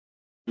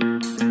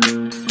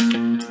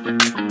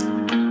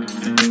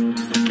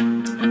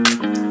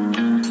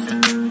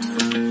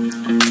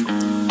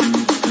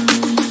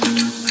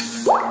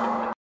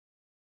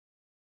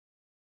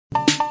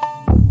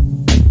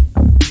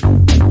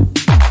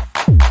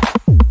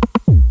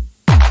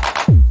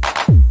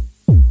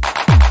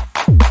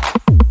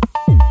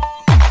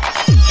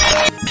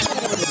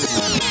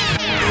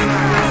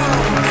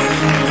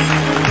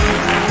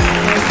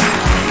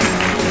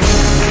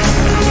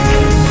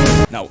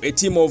A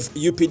team of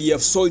UPDF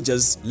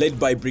soldiers led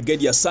by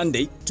Brigadier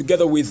Sunday,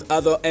 together with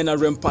other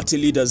NRM party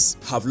leaders,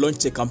 have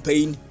launched a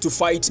campaign to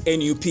fight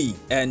NUP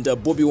and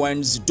Bobi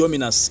Wine's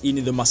dominance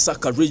in the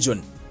Masaka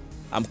region.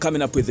 I'm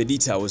coming up with the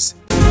details.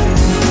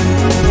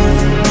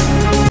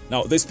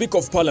 Now, the Speaker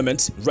of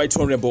Parliament, Right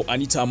Honourable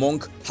Anita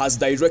Among, has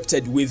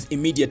directed with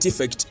immediate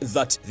effect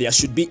that there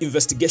should be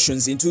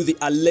investigations into the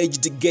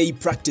alleged gay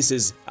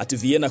practices at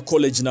Vienna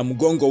College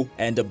Namugongo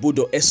and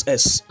Budo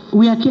SS.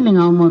 We are killing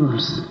our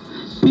morals.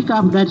 Pick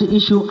up that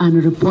issue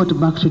and report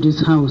back to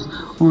this house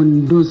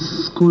on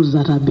those schools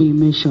that are being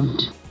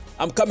mentioned.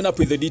 I'm coming up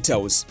with the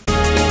details.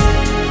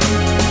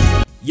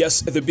 Yes,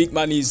 the big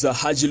man is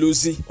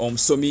Hajiluzi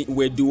Omsomi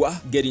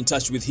Wedua. Get in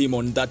touch with him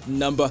on that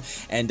number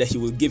and he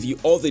will give you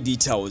all the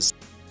details.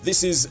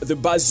 This is the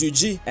Buzz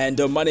UG and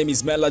my name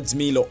is Melad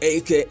Milo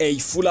aka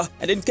Fula,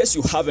 and in case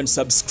you haven't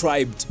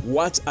subscribed,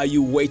 what are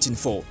you waiting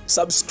for?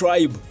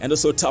 Subscribe and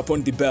also tap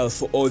on the bell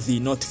for all the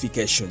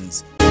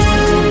notifications.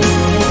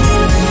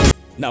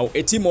 Now,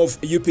 a team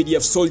of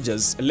UPDF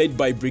soldiers led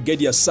by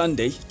Brigadier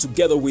Sunday,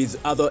 together with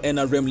other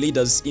NRM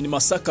leaders in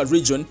Masaka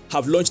region,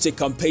 have launched a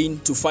campaign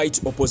to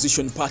fight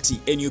opposition party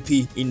NUP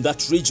in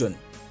that region.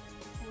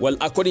 Well,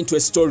 according to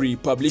a story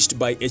published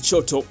by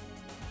Echoto,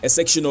 a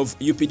section of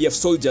UPDF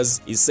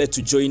soldiers is set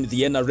to join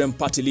the NRM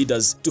party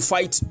leaders to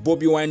fight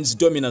Bobi Wine's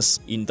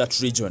dominance in that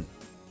region.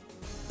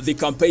 The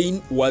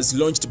campaign was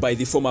launched by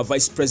the former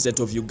Vice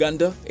President of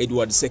Uganda,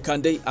 Edward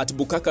Sekande, at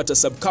Bukakata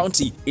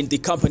sub-county in the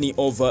company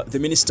of the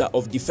Minister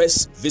of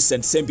Defense,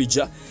 Vincent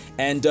Sembija,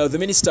 and the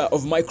Minister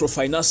of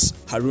Microfinance,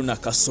 Haruna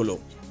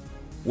Kasolo.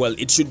 Well,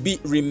 it should be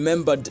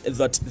remembered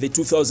that the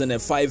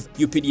 2005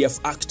 UPDF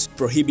Act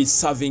prohibits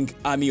serving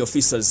army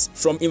officers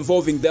from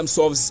involving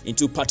themselves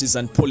into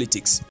partisan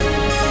politics.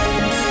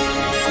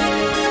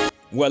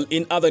 Well,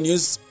 in other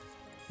news,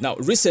 now,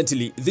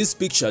 recently, these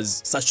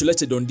pictures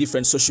circulated on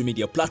different social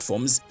media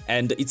platforms,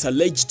 and it's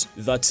alleged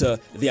that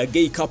they are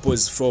gay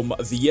couples from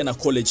Vienna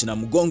College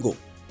Namugongo.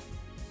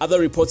 Other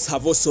reports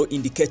have also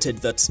indicated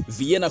that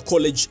Vienna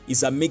College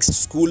is a mixed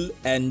school,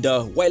 and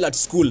while at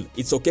school,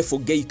 it's okay for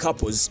gay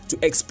couples to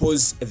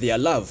expose their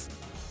love.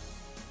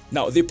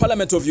 Now, the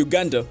Parliament of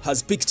Uganda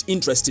has picked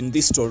interest in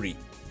this story.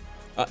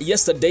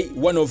 Yesterday,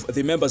 one of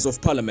the members of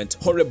Parliament,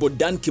 Honorable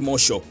Dan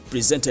Kimosho,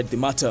 presented the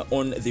matter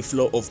on the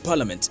floor of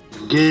Parliament.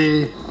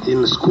 Gay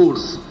in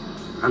schools,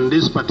 and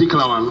this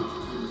particular one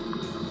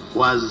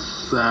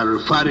was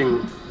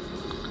referring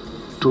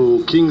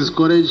to King's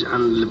College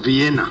and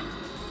Vienna.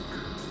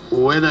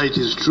 Whether it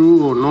is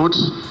true or not,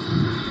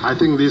 I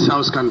think this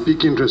House can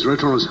pick interest, Right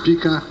Honourable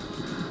Speaker,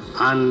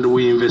 and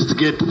we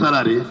investigate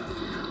thoroughly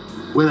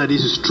whether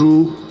this is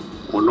true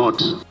or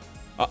not.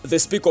 The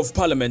Speaker of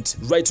Parliament,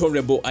 Right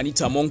Honourable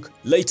Anita Among,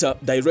 later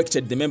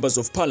directed the members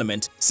of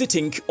Parliament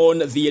sitting on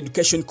the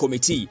Education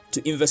Committee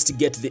to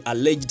investigate the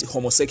alleged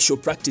homosexual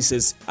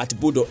practices at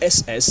Budo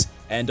SS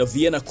and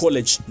Vienna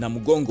College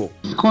Namugongo.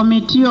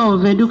 Committee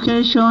of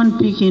Education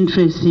pick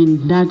interest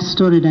in that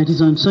story that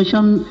is on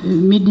social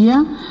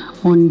media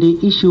on the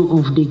issue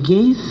of the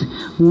gays,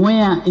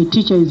 where a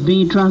teacher is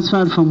being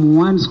transferred from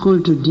one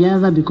school to the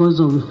other because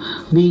of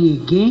being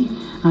a gay,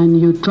 and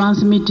you're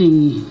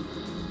transmitting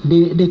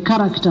the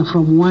character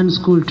from one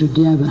school to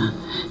the other.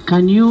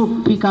 Can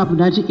you pick up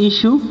that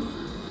issue?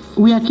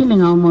 We are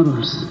killing our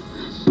morals.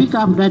 Pick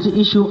up that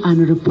issue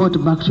and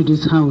report back to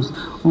this House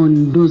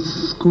on those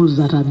schools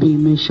that are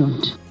being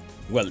mentioned.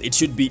 Well, it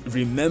should be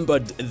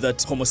remembered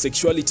that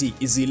homosexuality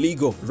is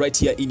illegal right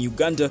here in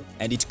Uganda,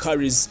 and it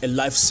carries a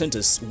life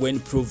sentence when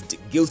proved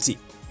guilty.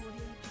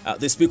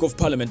 The Speaker of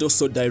Parliament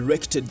also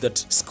directed that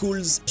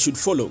schools should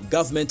follow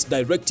government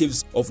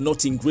directives of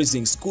not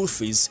increasing school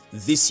fees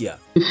this year.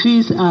 The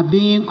fees are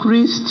being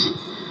increased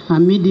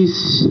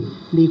amidst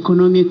the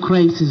economic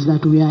crisis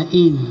that we are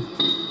in.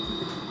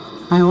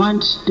 I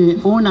want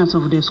the owners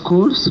of the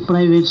schools,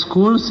 private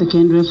schools,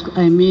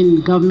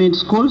 government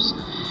schools,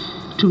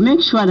 to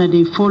make sure that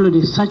they follow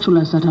the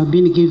circulars that have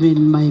been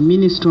given by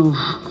Minister of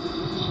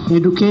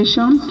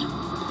Education,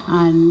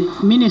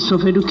 and Minister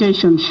of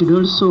Education should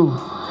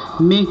also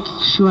make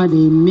sure they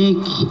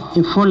make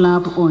a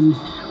follow-up on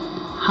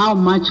how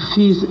much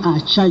fees are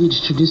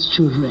charged to these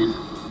children.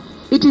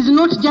 It is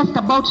not just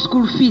about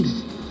school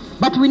fees,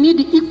 but we need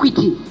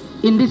equity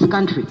in this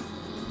country.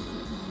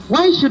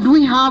 Why should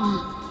we have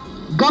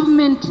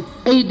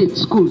government-aided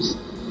schools?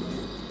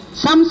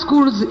 Some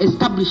schools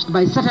established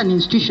by certain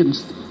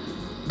institutions,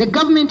 the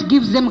government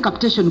gives them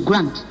capitation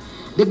grant.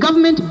 The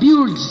government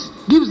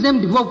gives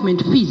them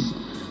development fees.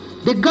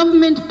 The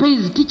government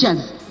pays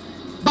teachers,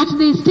 but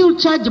they still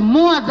charge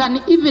more than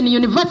even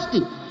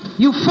university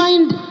you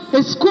find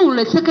a school,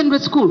 a secondary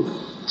school,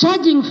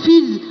 charging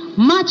fees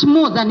much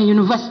more than a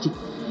university.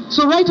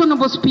 So, Right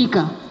Honorable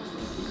Speaker,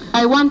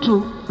 I want to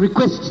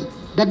request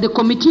that the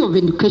Committee of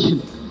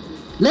Education,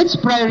 let's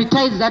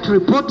prioritize that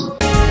report.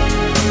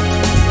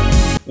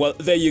 Well,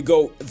 there you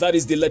go. That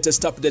is the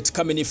latest update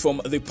coming in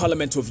from the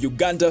Parliament of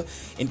Uganda.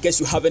 In case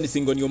you have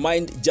anything on your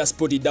mind, just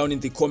put it down in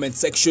the comment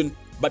section.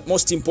 But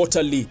most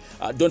importantly,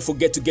 don't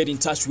forget to get in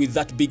touch with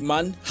that big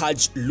man,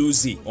 Haj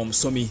Luzi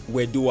Omsomi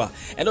Wedua.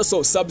 And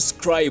also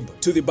subscribe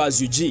to the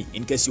Buzz UG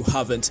in case you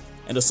haven't.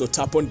 And also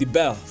tap on the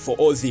bell for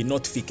all the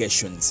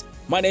notifications.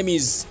 My name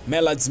is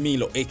Melads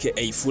Milo,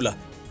 aka Fula.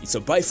 It's a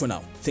bye for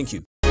now. Thank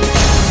you.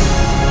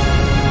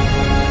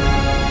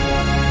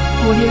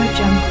 Audio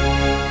Jungle.